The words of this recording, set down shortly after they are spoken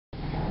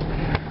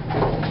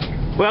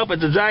Well,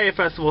 it's Azalea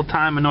Festival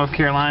time in North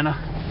Carolina.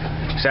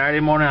 Saturday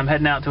morning I'm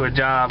heading out to a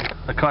job.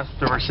 The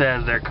customer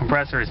says their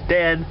compressor is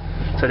dead,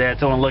 so they had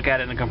someone look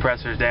at it and the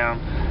compressor is down.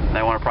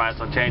 They want a price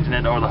on changing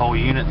it or the whole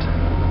unit.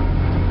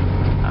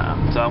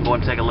 So I'm going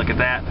to take a look at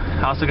that.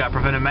 I also got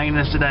preventive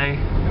maintenance today.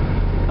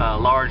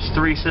 Large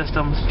 3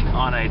 systems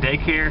on a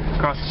daycare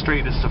across the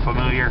street. This is a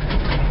familiar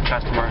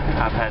customer.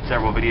 I've had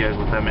several videos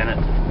with them in it.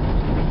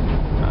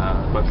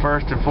 But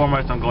first and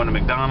foremost, I'm going to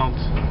McDonald's,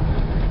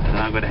 and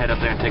I'm going to head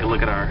up there and take a look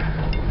at our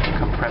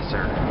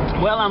compressor.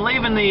 Well, I'm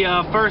leaving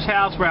the first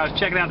house where I was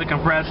checking out the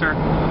compressor.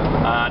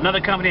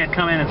 Another company had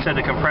come in and said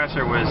the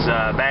compressor was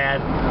bad.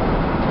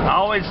 You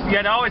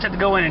always have to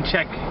go in and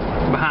check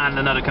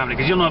behind another company,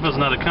 because you'll know if it was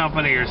another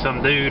company or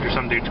some dude or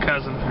some dude's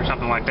cousin or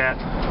something like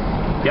that.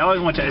 You always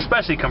want to check,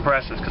 especially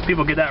compressors, because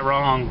people get that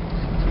wrong,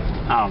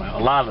 I don't know,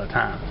 a lot of the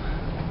time.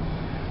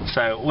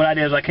 So what I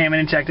did is I came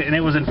in and checked it, and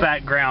it was in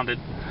fact grounded.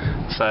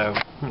 So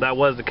that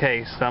was the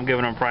case. So I'm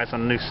giving them a price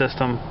on a new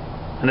system.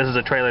 And this is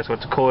a trailer, so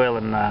it's a coil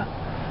and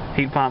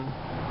heat pump.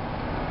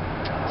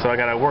 So I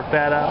got to work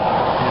that up,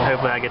 and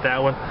hopefully I get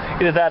that one.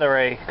 Either that or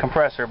a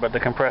compressor, but the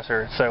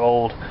compressor is so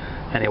old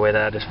anyway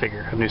that I just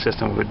figured a new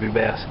system would be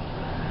best.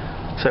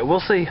 So we'll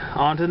see.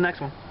 On to the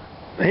next one.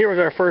 Here was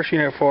our first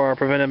unit for our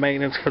preventive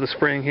maintenance for the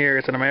spring here.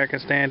 It's an American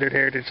Standard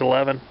Heritage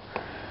 11.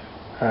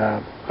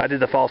 I did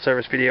the fall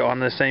service video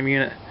on this same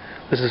unit.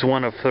 This is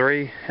one of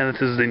 3, and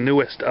this is the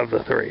newest of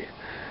the 3.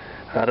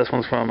 This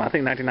one's from, I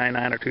think,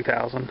 1999 or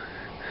 2000.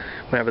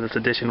 Whenever this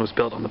edition was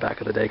built on the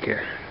back of the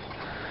daycare.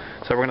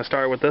 So we're going to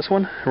start with this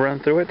one, run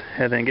through it,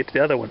 and then get to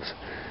the other ones.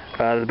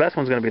 The best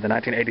one's going to be the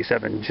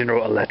 1987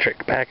 General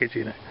Electric package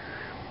unit.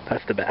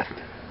 That's the best.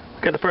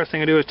 Okay, the first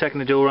thing we do is checking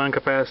the dual run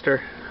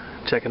capacitor,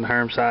 checking the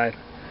Herm side.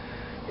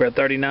 We're at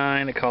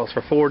 39, it calls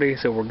for 40,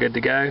 so we're good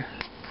to go.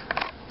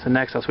 So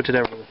next I'll switch it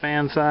over to the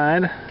fan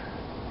side.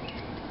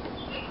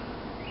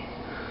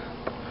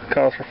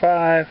 Calls for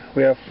 5,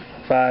 we have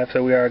 5,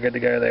 so we are good to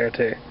go there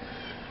too.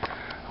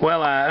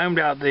 Well, I ohmed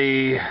out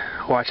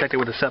I checked it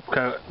with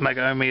the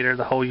mega ohm meter,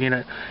 the whole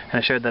unit,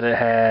 and it showed that it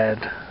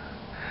had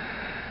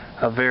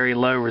a very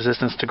low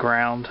resistance to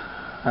ground.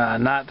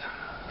 Not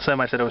so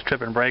much that it was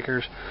tripping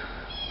breakers,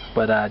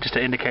 but just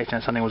an indication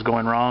that something was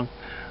going wrong.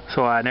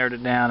 So I narrowed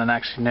it down, and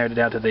actually narrowed it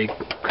down to the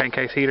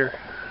crankcase heater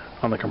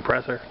on the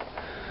compressor.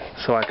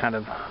 So I kind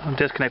of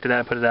disconnected that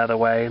and put it out of the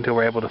way until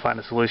we're able to find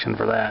a solution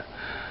for that.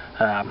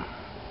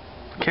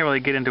 Can't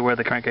really get into where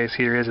the crankcase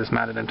heater is. It's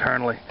mounted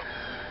internally.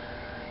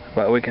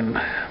 But we can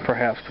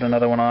perhaps put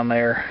another one on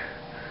there.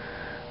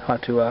 I'll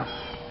have to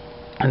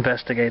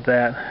investigate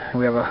that.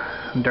 We have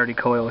a dirty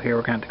coil here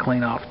we're going to have to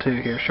clean off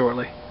too here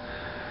shortly.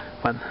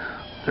 But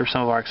there's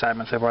some of our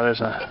excitement so far. There's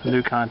a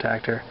new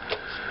contactor,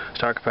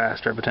 start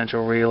capacitor,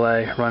 potential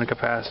relay, run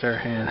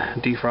capacitor,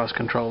 and defrost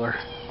controller.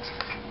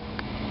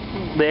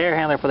 The air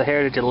handler for the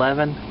Heritage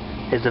 11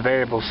 is the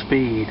variable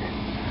speed.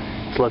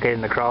 It's located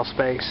in the crawl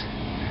space.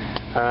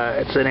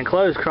 It's an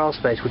enclosed crawl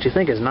space, which you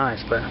think is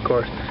nice, but of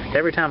course,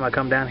 every time I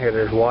come down here,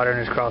 there's water in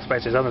this crawl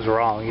space. Something's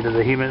wrong. Either the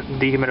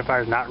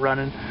dehumidifier is not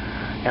running,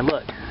 and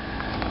look,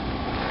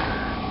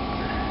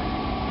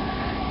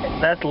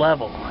 that's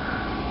level.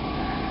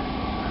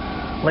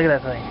 Look at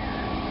that thing.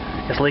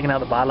 It's leaking out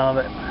the bottom of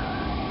it,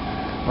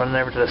 running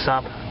over to the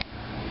sump,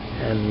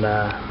 and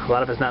a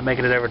lot of it's not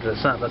making it over to the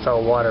sump. That's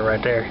all water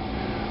right there.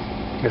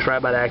 It's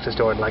right by the access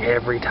door, like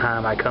every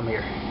time I come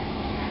here.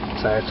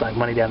 So it's like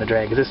money down the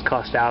drain, because this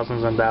costs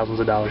thousands and thousands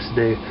of dollars to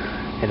do,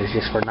 and it's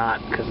just for naught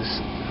because it's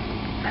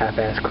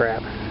half-ass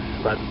crap.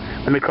 But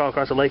let me crawl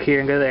across the lake here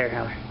and go to the air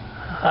handler.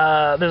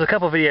 There's a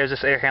couple of videos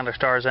this air handler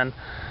stars in.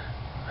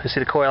 You see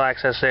the coil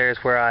access there is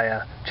where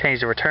I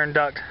changed the return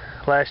duct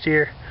last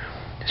year.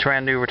 Just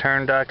ran a new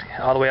return duct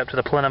all the way up to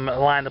the plenum,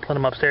 lined the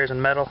plenum upstairs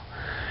in metal,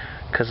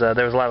 because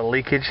there was a lot of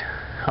leakage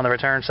on the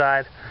return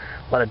side,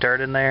 a lot of dirt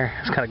in there.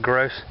 It's kind of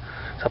gross.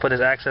 So I put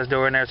this access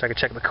door in there so I could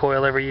check the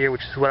coil every year,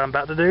 which is what I'm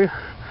about to do.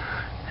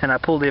 And I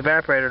pulled the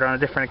evaporator on a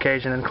different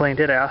occasion and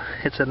cleaned it out.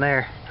 It's in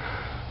there.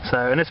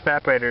 So, and this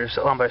evaporator is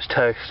almost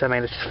toast. I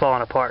mean, it's just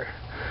falling apart.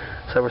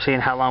 So we're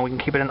seeing how long we can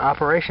keep it in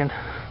operation.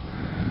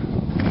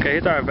 Okay,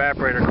 here's our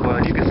evaporator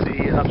coil. You can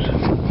see up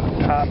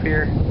top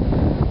here,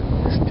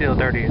 it's still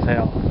dirty as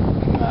hell.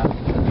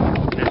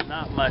 There's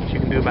not much you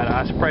can do about it.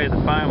 I sprayed the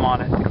foam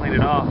on it to clean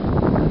it off.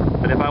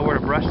 But if I were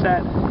to brush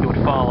that, it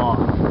would fall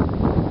off.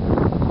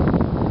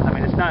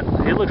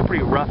 It looks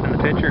pretty rough in the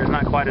picture. It's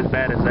not quite as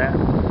bad as that.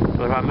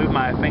 So if I move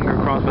my finger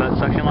across where that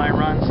suction line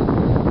runs,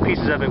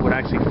 pieces of it would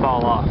actually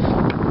fall off.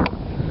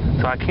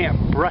 So I can't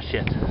brush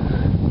it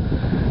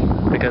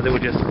because it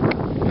would just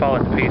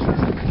fall into pieces.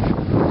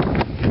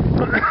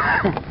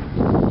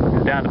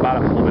 Down the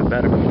bottom is a little bit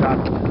better, but the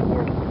top is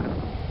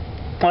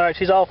horrible. Alright,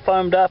 she's all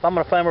foamed up. I'm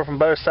going to foam her from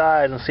both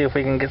sides and see if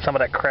we can get some of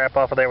that crap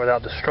off of there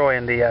without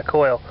destroying the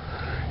coil.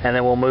 And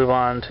then we'll move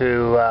on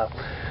to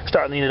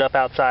starting the unit up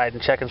outside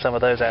and checking some of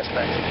those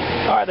aspects.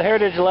 Alright, the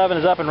Heritage 11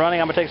 is up and running.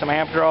 I'm going to take some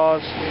amp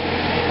draws.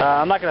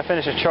 I'm not going to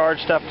finish the charge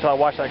stuff until I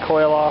wash that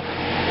coil off.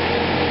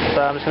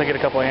 So I'm just going to get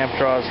a couple of amp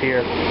draws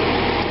here.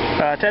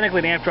 Technically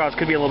the amp draws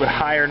could be a little bit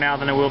higher now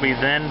than it will be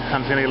then.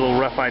 I'm just going to get a little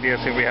rough idea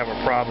to see if we have a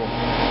problem.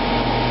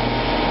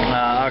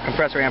 Our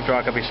compressor amp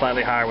draw could be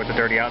slightly higher with the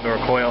dirty outdoor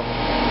coil,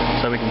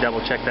 so we can double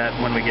check that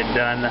when we get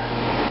done.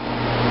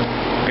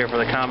 Here for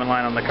the common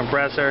line on the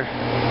compressor.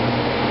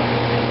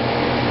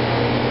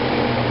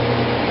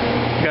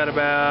 Got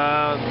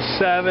about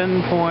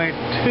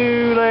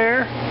 7.2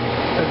 there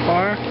so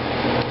far.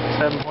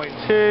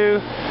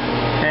 7.2.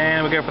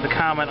 And we go for the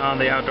common on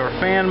the outdoor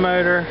fan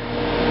motor.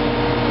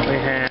 We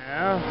have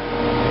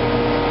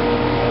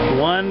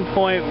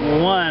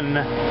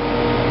 1.1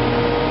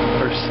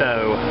 or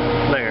so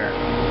there.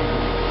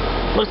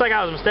 Looks like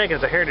I was mistaken.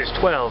 It's a Heritage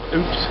 12.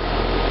 Oops.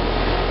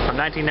 From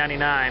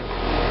 1999.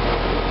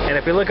 And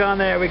if we look on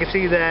there, we can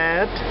see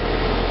that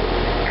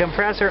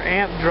compressor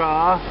amp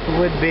draw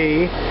would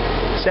be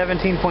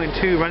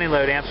 17.2 running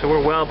load amps, so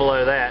we're well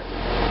below that.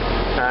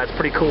 It's a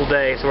pretty cool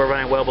day, so we're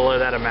running well below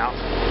that amount.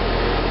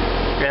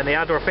 And the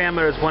outdoor fan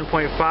motor is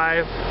 1.5,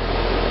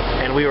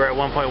 and we were at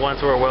 1.1,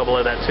 so we're well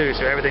below that too.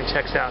 So everything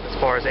checks out as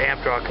far as the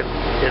amp draw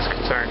is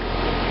concerned.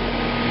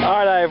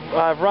 Alright,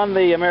 I've run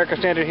the America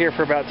Standard here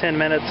for about 10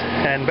 minutes,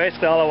 and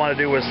basically all I want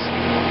to do was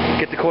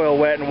get the coil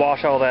wet and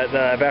wash all that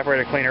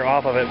evaporator cleaner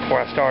off of it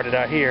before I started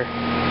out here.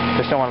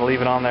 Just don't want to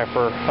leave it on there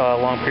for a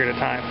long period of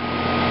time.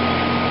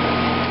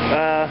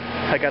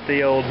 I got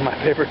the old, my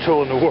favorite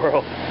tool in the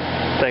world.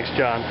 Thanks,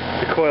 John.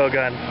 The coil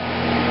gun.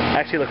 I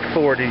actually look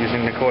forward to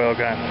using the coil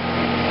gun.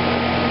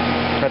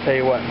 I'll tell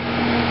you what,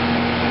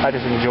 I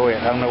just enjoy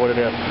it. I don't know what it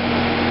is.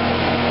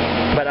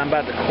 But I'm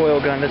about to coil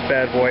gun this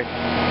bad boy,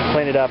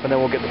 clean it up, and then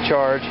we'll get the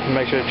charge and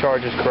make sure the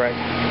charge is correct.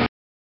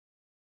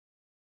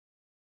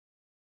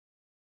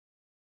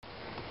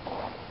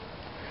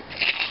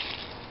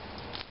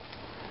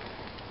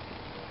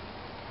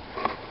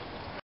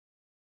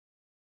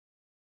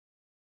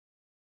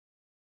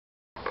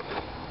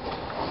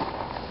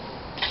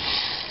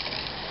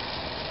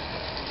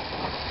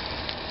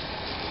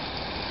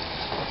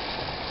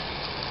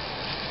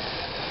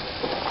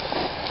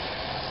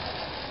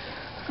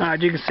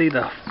 Alright, you can see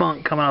the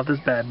funk coming off this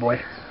bad boy.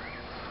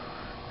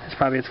 It's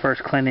probably its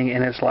first cleaning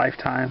in its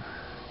lifetime.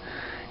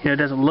 You know, it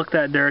doesn't look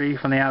that dirty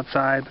from the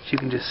outside, but you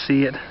can just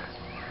see it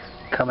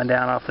coming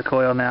down off the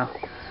coil now.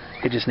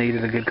 It just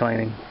needed a good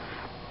cleaning.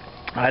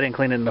 I didn't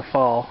clean it in the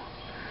fall.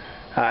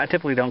 I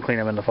typically don't clean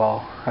them in the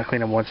fall. I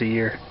clean them once a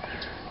year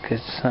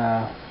because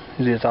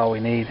usually it's all we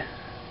need.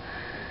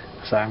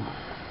 So.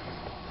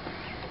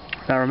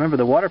 Now remember,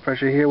 the water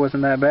pressure here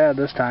wasn't that bad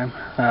this time.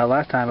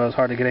 Last time it was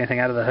hard to get anything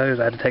out of the hose.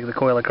 I had to take the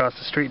coil across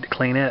the street to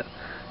clean it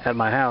at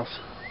my house.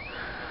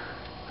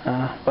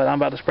 But I'm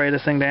about to spray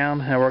this thing down,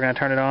 and we're going to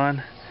turn it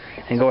on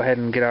and go ahead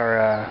and get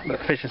our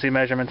efficiency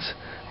measurements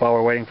while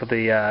we're waiting for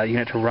the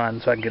unit to run,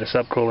 so I can get a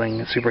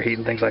subcooling, superheat,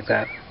 and things like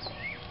that.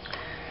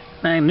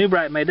 Man, New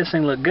Bright made this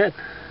thing look good.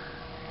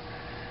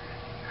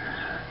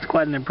 It's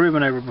quite an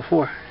improvement over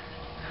before.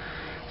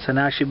 So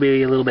now I should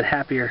be a little bit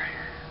happier,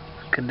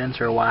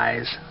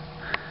 condenser-wise.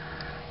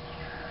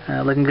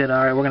 Looking good.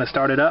 Alright, we're going to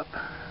start it up.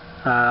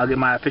 I'll get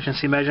my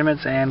efficiency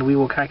measurements and we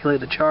will calculate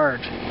the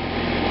charge.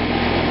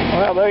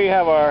 Well, there you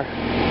have our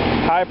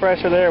high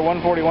pressure there,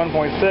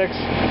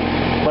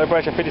 141.6. Low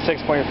pressure,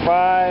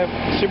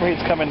 56.5.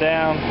 Superheat's coming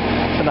down.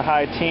 It's in the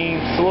high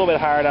teens. It's a little bit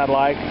higher than I'd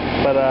like,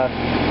 but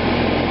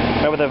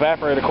with the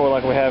evaporator core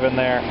like we have in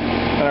there,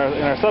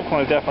 and our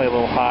subcooling is definitely a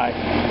little high.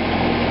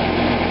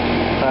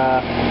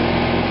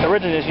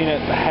 Originally this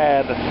unit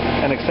had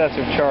an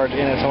excessive charge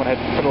in it. Someone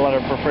had put a lot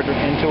of refrigerant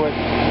into it.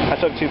 I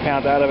took 2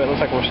 pounds out of it. Looks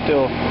like we're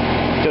still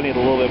need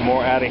a little bit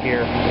more out of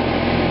here.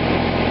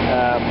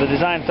 The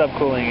design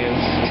subcooling is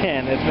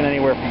 10. It's been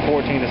anywhere from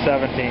 14 to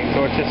 17,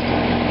 so it's just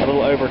a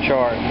little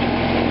overcharged.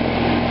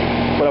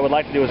 What I would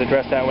like to do is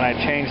address that when I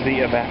change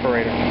the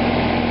evaporator.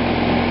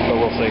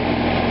 But we'll see.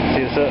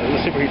 See,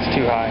 the superheat's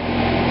too high.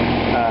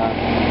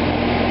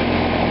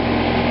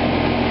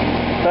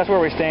 That's where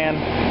we stand.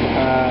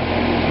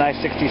 Nice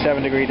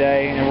 67-degree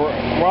day, and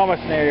we're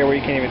almost in an area where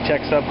you can't even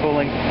check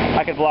subcooling.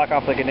 I could block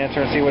off the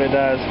condenser and see what it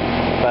does,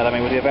 but I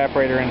mean, with the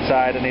evaporator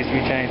inside, it needs to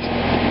be changed.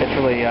 It's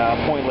really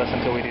pointless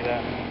until we do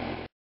that.